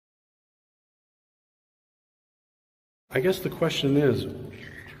I guess the question is,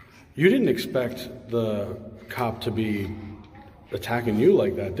 you didn't expect the cop to be attacking you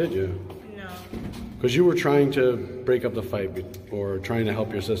like that, did you? No. Because you were trying to break up the fight or trying to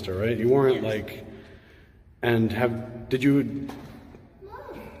help your sister, right? You weren't like,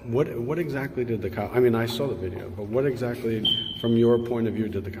 what exactly did the cop, I mean, I saw the video, but what exactly, from your point of view,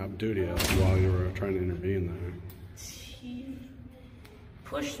 did the cop do to you while you were trying to intervene there? He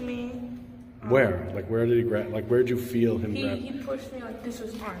pushed me. Where? Like, where did he grab? Like, where did you feel him grab? He pushed me like this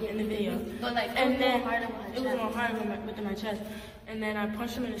was arm in the video. But like, and then it was more hard within my chest. And then I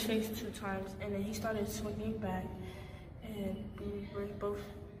punched him in his face 2 times, and then he started swinging back, and we were both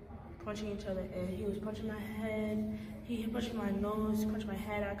punching each other. And he was punching my head. He punched my nose, punched my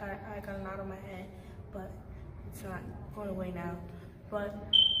head. I got a knot on my head, but it's not going away now. But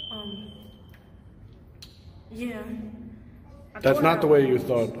yeah. That's not the way you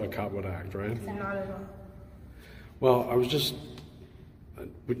thought a cop would act, right? Not at all. Well,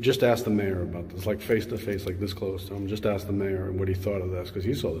 we just asked the mayor about this, like face to face, like this close to him. Just asked the mayor and what he thought of this, because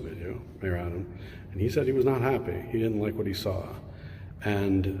he saw the video, Mayor Adam, and he said he was not happy. He didn't like what he saw,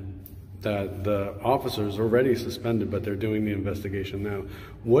 and that the officers are already suspended, but they're doing the investigation now.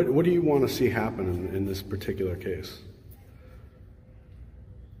 What do you want to see happen in this particular case?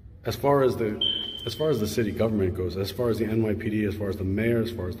 As far as the city government goes, as far as the NYPD, as far as the mayor, as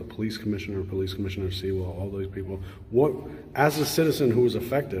far as the police commissioner Sewell, all those people, as a citizen who was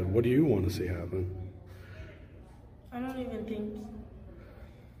affected, what do you want to see happen? I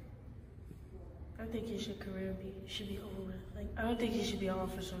think his career should be over. Like, I don't think he should be an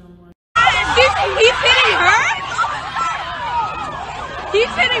officer no more. He's hitting her?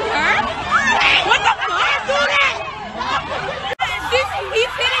 He's hitting her? What the fuck? Do that!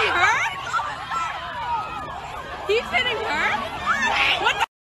 He's hitting her? He's hitting her? What the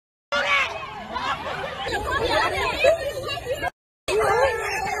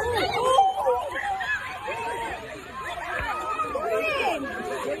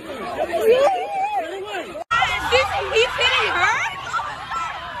He's hitting her?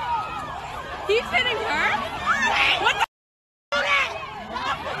 He's hitting her? What the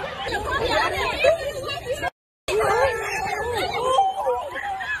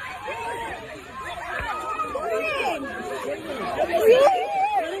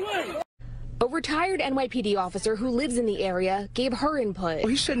A retired NYPD officer who lives in the area gave her input.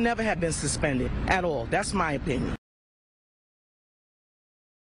 He should never have been suspended at all. That's my opinion.